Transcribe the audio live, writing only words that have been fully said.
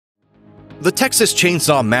The Texas Chain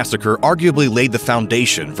Saw Massacre arguably laid the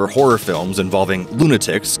foundation for horror films involving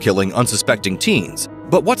lunatics killing unsuspecting teens.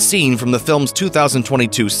 But what's seen from the film's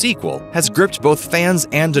 2022 sequel has gripped both fans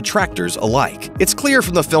and detractors alike. It's clear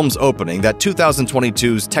from the film's opening that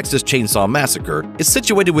 2022's Texas Chain Saw Massacre is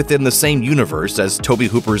situated within the same universe as Tobe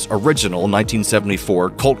Hooper's original 1974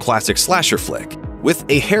 cult classic slasher flick. With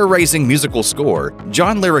a hair-raising musical score,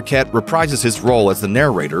 John Larroquette reprises his role as the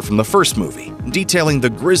narrator from the first movie, detailing the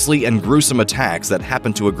grisly and gruesome attacks that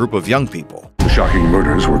happened to a group of young people. Shocking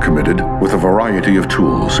murders were committed with a variety of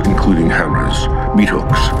tools, including hammers, meat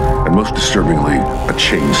hooks, and most disturbingly, a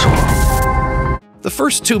chainsaw. The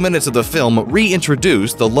first 2 minutes of the film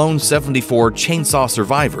reintroduced the lone 74 chainsaw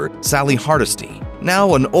survivor, Sally Hardesty,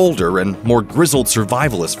 now an older and more grizzled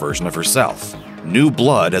survivalist version of herself. New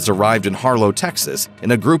blood has arrived in Harlow, Texas, in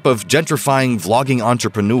a group of gentrifying vlogging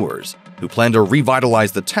entrepreneurs who plan to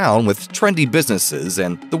revitalize the town with trendy businesses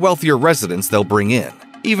and the wealthier residents they'll bring in,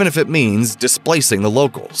 even if it means displacing the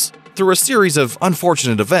locals. Through a series of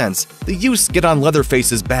unfortunate events, the youths get on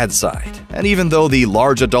Leatherface's bad side, and even though the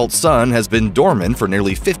large adult son has been dormant for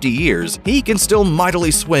nearly 50 years, he can still mightily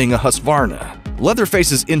swing a Husqvarna.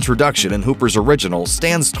 Leatherface's introduction in Hooper's original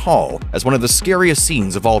stands tall as one of the scariest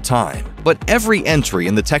scenes of all time, but every entry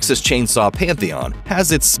in the Texas Chainsaw pantheon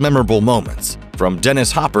has its memorable moments. From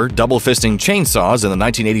Dennis Hopper double-fisting chainsaws in the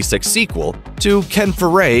 1986 sequel, to Ken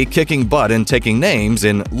Foray kicking butt and taking names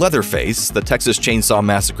in Leatherface, the Texas Chainsaw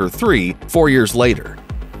Massacre 3, 4 years later.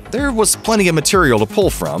 There was plenty of material to pull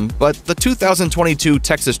from, but the 2022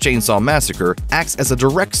 Texas Chainsaw Massacre acts as a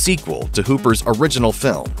direct sequel to Hooper's original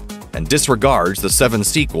film, and disregards the 7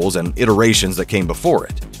 sequels and iterations that came before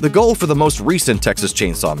it. The goal for the most recent Texas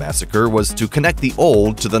Chainsaw Massacre was to connect the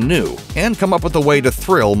old to the new and come up with a way to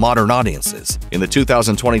thrill modern audiences. In the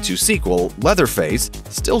 2022 sequel, Leatherface,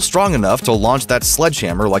 still strong enough to launch that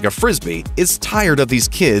sledgehammer like a frisbee, is tired of these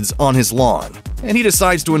kids on his lawn, and he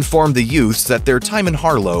decides to inform the youths that their time in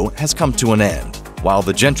Harlow has come to an end. While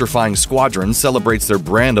the gentrifying squadron celebrates their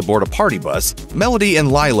brand aboard a party bus, Melody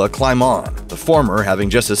and Lila climb on, the former having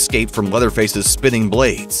just escaped from Leatherface's spinning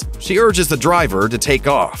blades. She urges the driver to take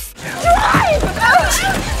off,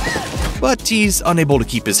 but he's unable to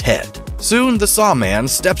keep his head. Soon, the Sawman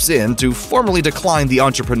steps in to formally decline the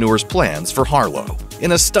entrepreneur's plans for Harlow.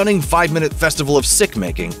 In a stunning 5-minute festival of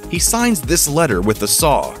sick-making, he signs this letter with the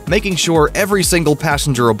saw, making sure every single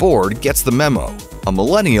passenger aboard gets the memo. A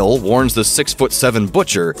millennial warns the 6'7"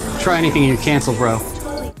 butcher, "Try anything and you're canceled, bro."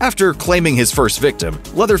 After claiming his first victim,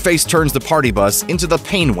 Leatherface turns the party bus into the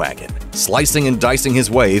pain wagon, slicing and dicing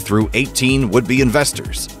his way through 18 would-be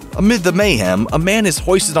investors. Amid the mayhem, a man is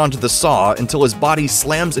hoisted onto the saw until his body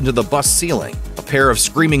slams into the bus ceiling. A pair of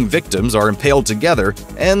screaming victims are impaled together,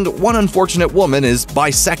 and one unfortunate woman is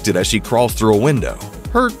bisected as she crawls through a window.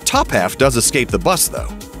 Her top half does escape the bus, though.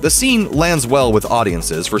 The scene lands well with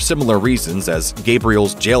audiences for similar reasons as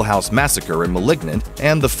Gabriel's Jailhouse Massacre in *Malignant*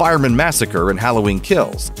 and the Fireman Massacre in *Halloween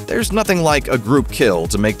Kills*. There's nothing like a group kill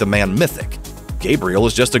to make the man mythic. Gabriel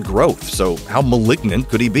is just a growth, so how malignant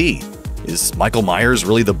could he be? Is Michael Myers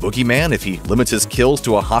really the boogeyman if he limits his kills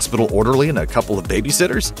to a hospital orderly and a couple of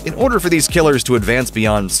babysitters? In order for these killers to advance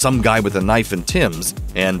beyond some guy with a knife and Tim's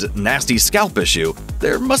and nasty scalp issue,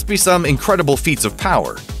 there must be some incredible feats of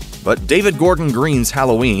power. But David Gordon Green's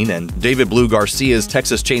Halloween and David Blue Garcia's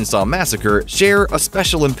Texas Chainsaw Massacre share a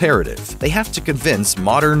special imperative. They have to convince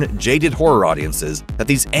modern, jaded horror audiences that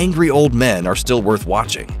these angry old men are still worth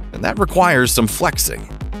watching, and that requires some flexing.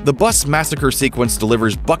 The bus massacre sequence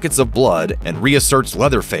delivers buckets of blood and reasserts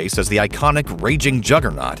Leatherface as the iconic raging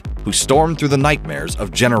juggernaut who stormed through the nightmares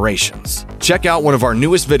of generations. Check out one of our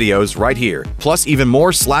newest videos right here. Plus, even more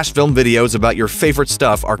SlashFilm videos about your favorite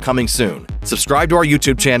stuff are coming soon. Subscribe to our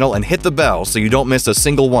YouTube channel and hit the bell so you don't miss a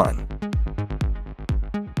single one.